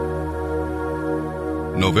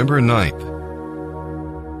November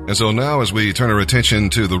 9th. And so now, as we turn our attention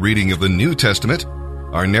to the reading of the New Testament,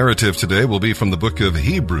 our narrative today will be from the book of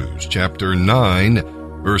Hebrews, chapter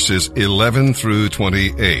 9, verses 11 through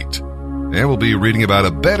 28. And we'll be reading about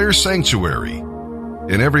a better sanctuary.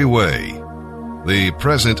 In every way, the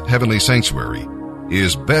present heavenly sanctuary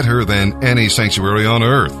is better than any sanctuary on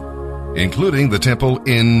earth, including the temple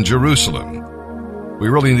in Jerusalem. We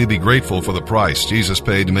really need to be grateful for the price Jesus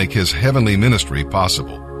paid to make his heavenly ministry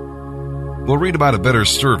possible. We'll read about a better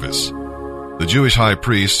service. The Jewish high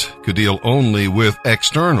priest could deal only with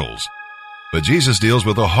externals, but Jesus deals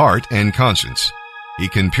with the heart and conscience. He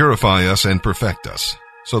can purify us and perfect us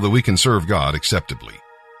so that we can serve God acceptably.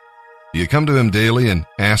 Do you come to him daily and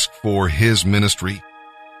ask for his ministry?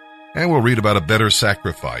 And we'll read about a better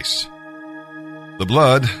sacrifice. The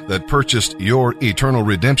blood that purchased your eternal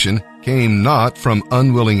redemption came not from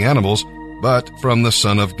unwilling animals, but from the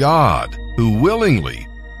Son of God, who willingly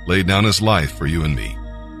laid down his life for you and me.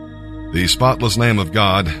 The spotless Lamb of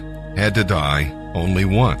God had to die only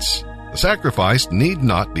once. The sacrifice need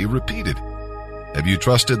not be repeated. Have you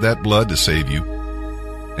trusted that blood to save you?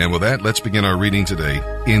 And with that, let's begin our reading today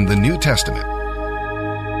in the New Testament.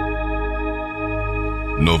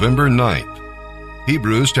 November 9th,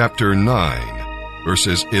 Hebrews chapter 9,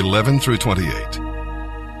 verses 11 through 28.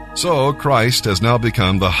 So Christ has now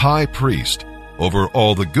become the high priest over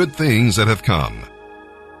all the good things that have come.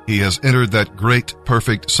 He has entered that great,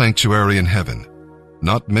 perfect sanctuary in heaven,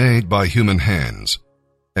 not made by human hands,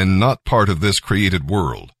 and not part of this created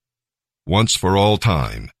world. Once for all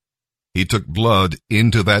time, he took blood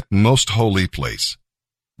into that most holy place,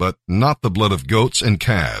 but not the blood of goats and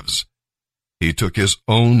calves. He took his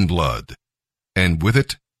own blood, and with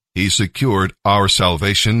it he secured our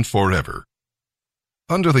salvation forever.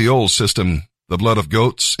 Under the old system, the blood of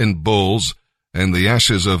goats and bulls and the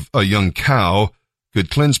ashes of a young cow could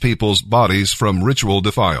cleanse people's bodies from ritual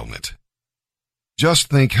defilement. Just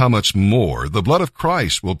think how much more the blood of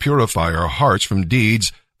Christ will purify our hearts from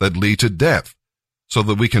deeds that lead to death, so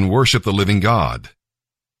that we can worship the living God.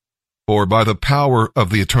 For by the power of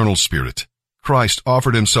the eternal Spirit, Christ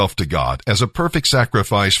offered himself to God as a perfect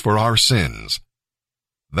sacrifice for our sins.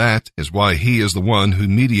 That is why he is the one who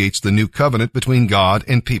mediates the new covenant between God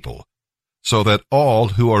and people, so that all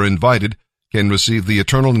who are invited can receive the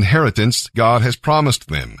eternal inheritance God has promised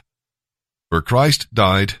them. For Christ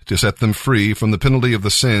died to set them free from the penalty of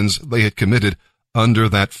the sins they had committed under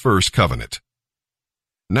that first covenant.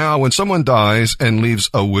 Now, when someone dies and leaves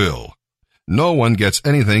a will, no one gets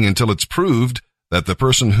anything until it's proved that the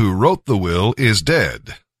person who wrote the will is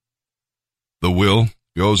dead. The will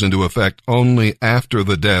goes into effect only after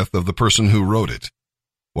the death of the person who wrote it.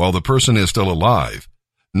 While the person is still alive,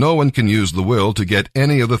 no one can use the will to get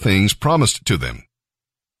any of the things promised to them.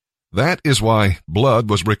 That is why blood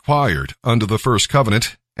was required under the first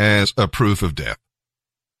covenant as a proof of death.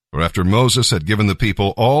 For after Moses had given the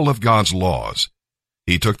people all of God's laws,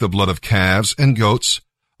 he took the blood of calves and goats,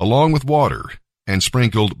 along with water, and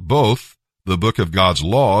sprinkled both the book of God's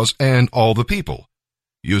laws and all the people,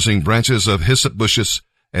 using branches of hyssop bushes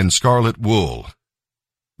and scarlet wool.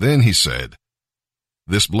 Then he said,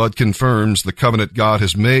 "This blood confirms the covenant God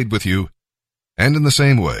has made with you." And in the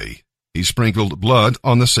same way, he sprinkled blood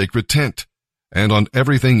on the sacred tent and on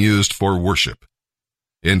everything used for worship.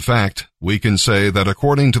 In fact, we can say that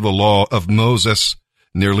according to the law of Moses,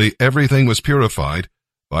 nearly everything was purified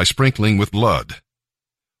by sprinkling with blood.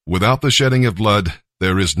 Without the shedding of blood,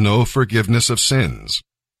 there is no forgiveness of sins.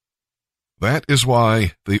 That is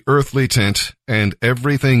why the earthly tent and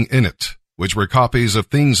everything in it, which were copies of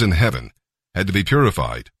things in heaven, had to be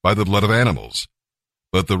purified by the blood of animals.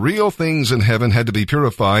 But the real things in heaven had to be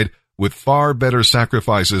purified with far better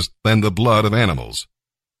sacrifices than the blood of animals.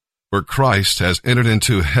 For Christ has entered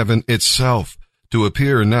into heaven itself to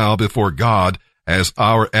appear now before God as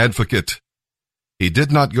our advocate. He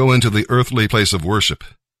did not go into the earthly place of worship,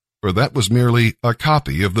 for that was merely a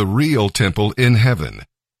copy of the real temple in heaven.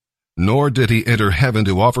 Nor did he enter heaven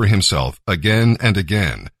to offer himself again and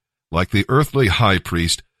again, like the earthly high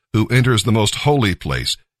priest who enters the most holy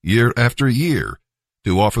place year after year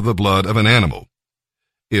to offer the blood of an animal.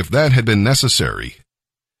 If that had been necessary,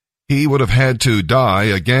 he would have had to die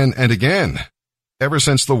again and again, ever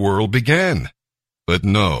since the world began. But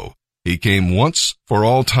no, he came once for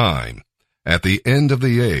all time, at the end of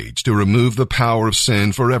the age, to remove the power of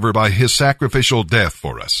sin forever by his sacrificial death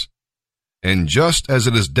for us. And just as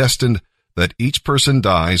it is destined that each person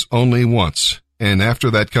dies only once, and after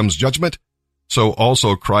that comes judgment, so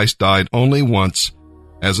also Christ died only once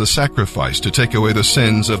as a sacrifice to take away the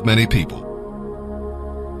sins of many people.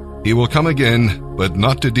 He will come again, but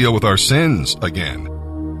not to deal with our sins again,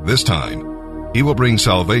 This time, he will bring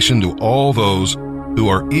salvation to all those who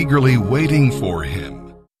are eagerly waiting for him.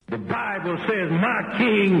 The Bible says, my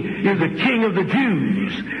king is the king of the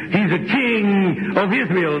Jews. He's the king of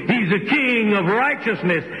Israel. He's the king of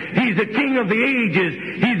righteousness. He's the king of the ages.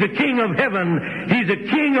 He's the king of heaven. He's the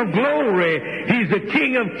king of glory. He's the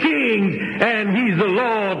king of kings. And he's the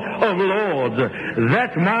Lord of lords.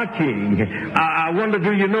 That's my king. I wonder,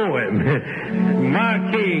 do you know him?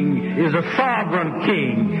 My king is a sovereign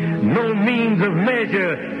king. No means of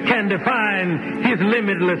measure can define his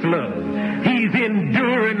limitless love. He's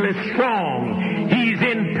enduringly strong. He's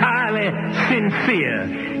entirely sincere.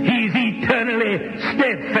 He's eternally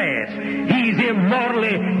steadfast. He's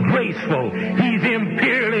immortally graceful. He's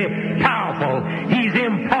imperially powerful. He's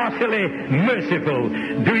impartially merciful.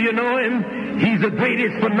 Do you know him? He's the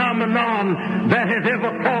greatest phenomenon that has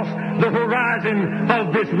ever crossed the horizon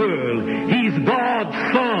of this world. He's God's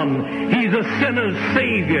Son. He's a sinner's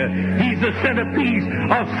Savior. He's the centerpiece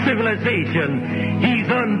of civilization. He's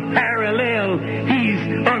unparalleled. He's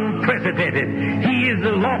unprecedented. He is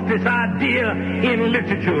the loftiest idea in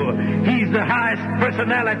literature. He's the highest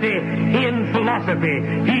personality in philosophy.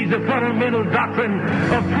 He's the fundamental doctrine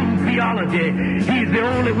of true theology. He's the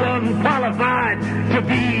only one qualified to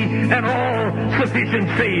be an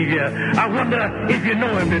all-sufficient Savior. I wonder if you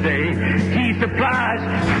know him today. He supplies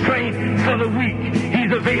strength for the weak.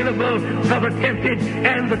 He's available for the tempted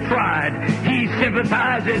and the tried. He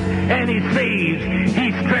sympathizes and he saves.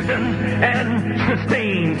 He strengthens and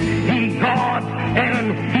sustains. He guards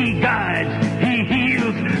and he guides. He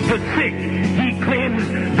heals the sick. He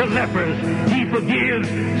cleanses the lepers. He forgives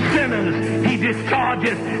sinners. He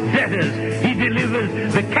discharges debtors. He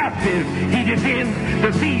delivers the captive. He defends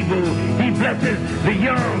the feeble. He blesses the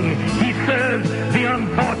young. He serves the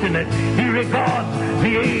unfortunate. He regards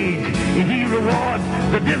the aged. He rewards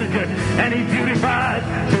the diligent. And he beautifies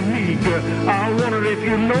the meek. I wonder if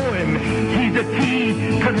you know him. He's the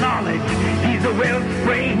key to knowledge. He's the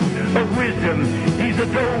wellspring of wisdom. He's the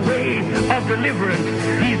doorway of deliverance.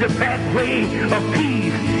 He's the pathway of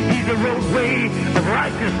peace. He's the roadway of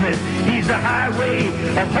righteousness. He's the highway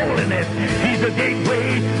of holiness. He's the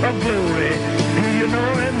gateway of glory. Do you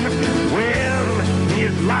know him? Well,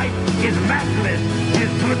 his life is matchless. His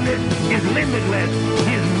goodness is limitless.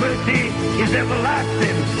 His mercy is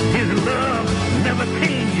everlasting. His love never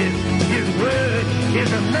changes. His word is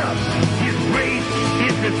enough. His grace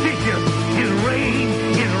is sufficient. His reign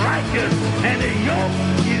is righteous. And his yoke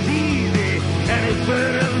is easy. And his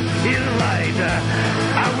burden is light.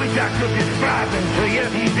 I wish I could describe him to you.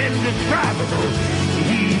 He's indescribable.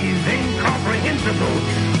 He's incomprehensible.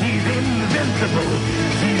 He's invincible.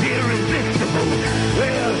 He's irresistible.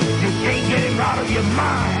 Well, you can't get him out of your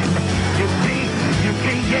mind. You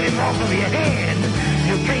can't get him off of your hand.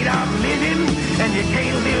 You can't outlive him, and you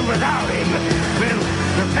can't live without him. Well,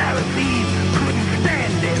 the Pharisees couldn't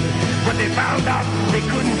stand him, but they found out they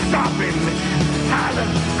couldn't stop him.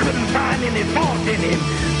 Pilate couldn't find any fault in him.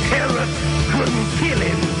 Herod couldn't kill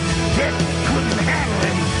him. Death couldn't handle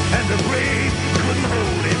him, and the grave couldn't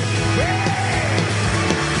hold him. Yeah!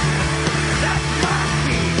 That's my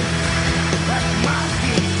king. That's my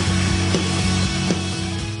king.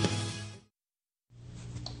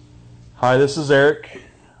 Hi, this is Eric.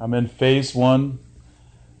 I'm in phase 1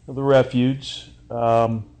 of the refuge. They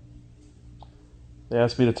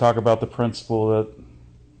asked me to talk about the principle that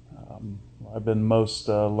I've been most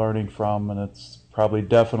learning from, and it's probably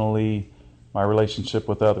definitely my relationship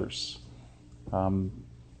with others. I'm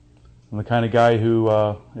the kind of guy who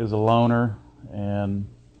is a loner and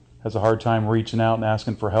has a hard time reaching out and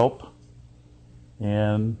asking for help.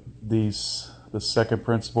 And the second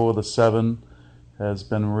principle of the 7 has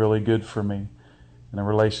been really good for me. And the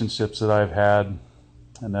relationships that I've had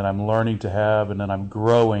and that I'm learning to have and that I'm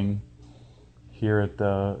growing here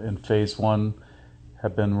in phase 1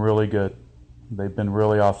 have been really good. They've been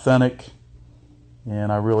really authentic, and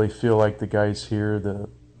I really feel like the guys here that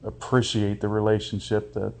appreciate the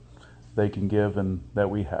relationship that they can give and that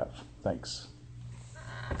we have. Thanks.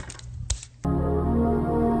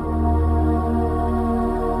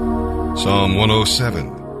 Psalm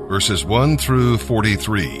 107, verses 1 through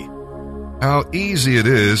 43. How easy it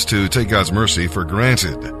is to take God's mercy for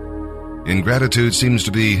granted. Ingratitude seems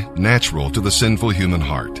to be natural to the sinful human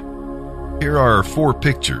heart. Here are 4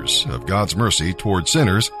 pictures of God's mercy toward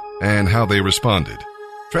sinners and how they responded.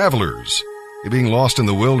 Travelers. Being lost in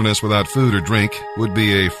the wilderness without food or drink would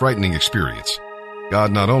be a frightening experience.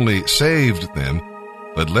 God not only saved them,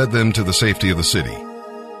 but led them to the safety of the city.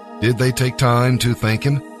 Did they take time to thank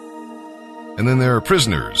Him? And then there are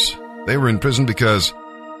prisoners. They were in prison because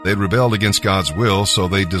they'd rebelled against God's will, so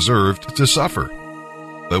they deserved to suffer.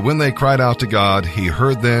 But when they cried out to God, he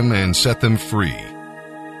heard them and set them free.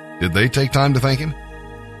 Did they take time to thank him?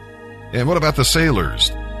 And what about the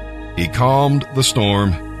sailors? He calmed the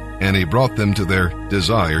storm, and he brought them to their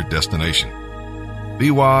desired destination. Be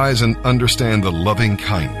wise and understand the loving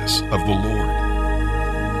kindness of the Lord.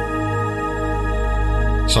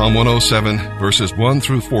 Psalm 107, verses 1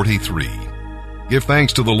 through 43. Give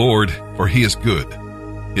thanks to the Lord, for he is good.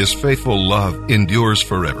 His faithful love endures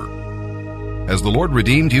forever. Has the Lord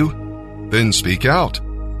redeemed you? Then speak out.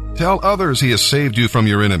 Tell others he has saved you from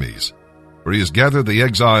your enemies, for he has gathered the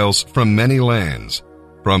exiles from many lands,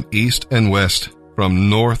 from east and west, from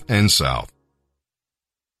north and south.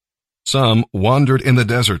 Some wandered in the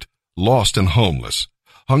desert, lost and homeless.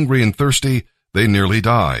 Hungry and thirsty, they nearly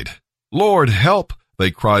died. Lord, help,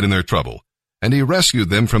 they cried in their trouble, and he rescued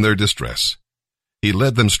them from their distress. He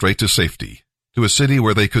led them straight to safety, to a city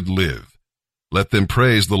where they could live. Let them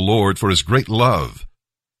praise the Lord for his great love,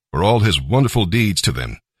 for all his wonderful deeds to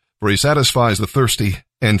them, for he satisfies the thirsty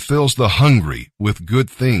and fills the hungry with good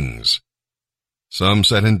things. Some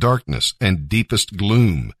sat in darkness and deepest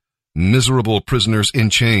gloom, miserable prisoners in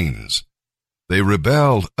chains. They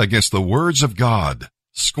rebelled against the words of God,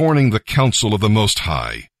 scorning the counsel of the Most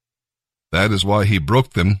High. That is why he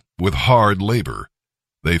broke them with hard labor.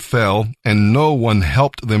 They fell, and no one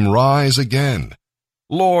helped them rise again.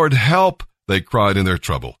 Lord, help, they cried in their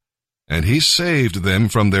trouble, and he saved them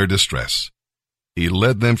from their distress. He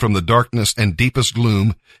led them from the darkness and deepest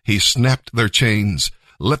gloom. He snapped their chains.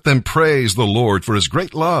 Let them praise the Lord for his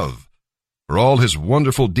great love, for all his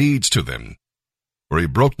wonderful deeds to them. For he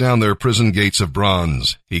broke down their prison gates of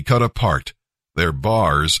bronze. He cut apart their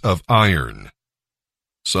bars of iron.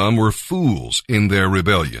 Some were fools in their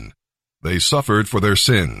rebellion. They suffered for their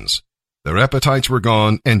sins. Their appetites were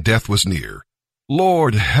gone, and death was near.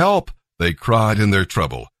 Lord, help, they cried in their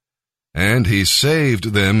trouble, and he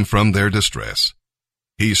saved them from their distress.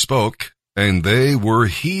 He spoke, and they were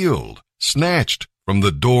healed, snatched from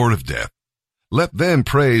the door of death. Let them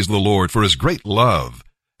praise the Lord for his great love,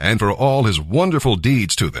 and for all his wonderful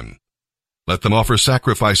deeds to them. Let them offer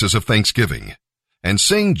sacrifices of thanksgiving, and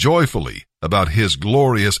sing joyfully about his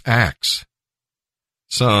glorious acts.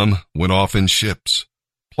 Some went off in ships,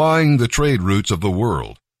 plying the trade routes of the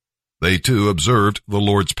world. They too observed the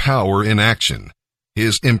Lord's power in action,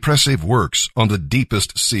 his impressive works on the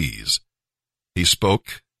deepest seas. He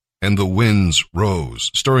spoke, and the winds rose,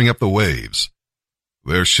 stirring up the waves.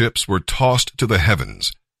 Their ships were tossed to the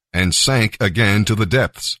heavens, and sank again to the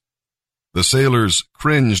depths. The sailors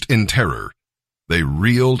cringed in terror. They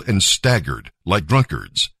reeled and staggered like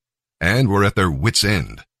drunkards, and were at their wits'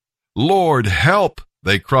 end. Lord, help,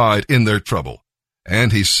 they cried in their trouble,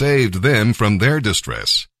 and he saved them from their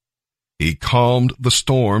distress. He calmed the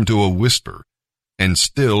storm to a whisper, and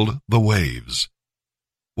stilled the waves.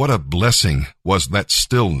 What a blessing was that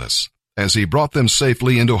stillness, as he brought them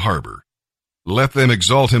safely into harbor. Let them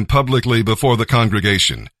exalt him publicly before the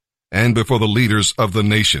congregation, and before the leaders of the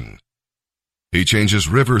nation. He changes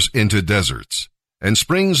rivers into deserts, and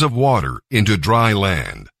springs of water into dry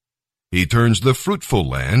land. He turns the fruitful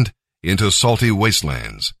land into salty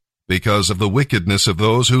wastelands, because of the wickedness of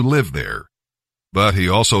those who live there. But he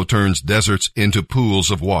also turns deserts into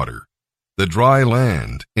pools of water, the dry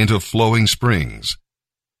land into flowing springs.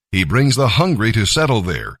 He brings the hungry to settle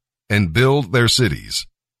there and build their cities.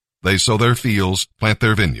 They sow their fields, plant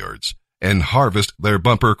their vineyards, and harvest their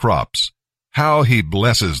bumper crops. How he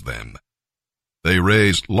blesses them! They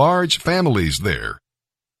raise large families there,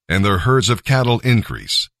 and their herds of cattle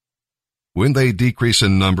increase. When they decrease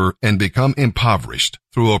in number and become impoverished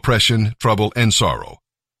through oppression, trouble, and sorrow,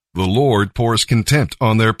 the Lord pours contempt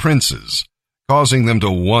on their princes, causing them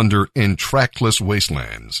to wander in trackless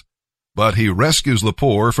wastelands. But he rescues the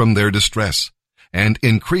poor from their distress, and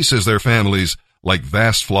increases their families like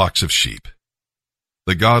vast flocks of sheep.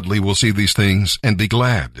 The godly will see these things and be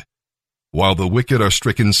glad, while the wicked are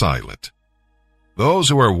stricken silent. Those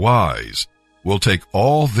who are wise will take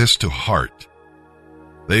all this to heart.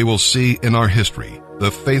 They will see in our history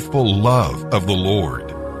the faithful love of the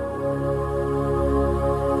Lord.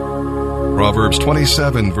 Proverbs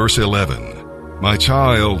 27, verse 11. My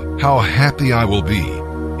child, how happy I will be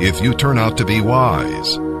if you turn out to be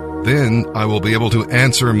wise. Then I will be able to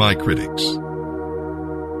answer my critics.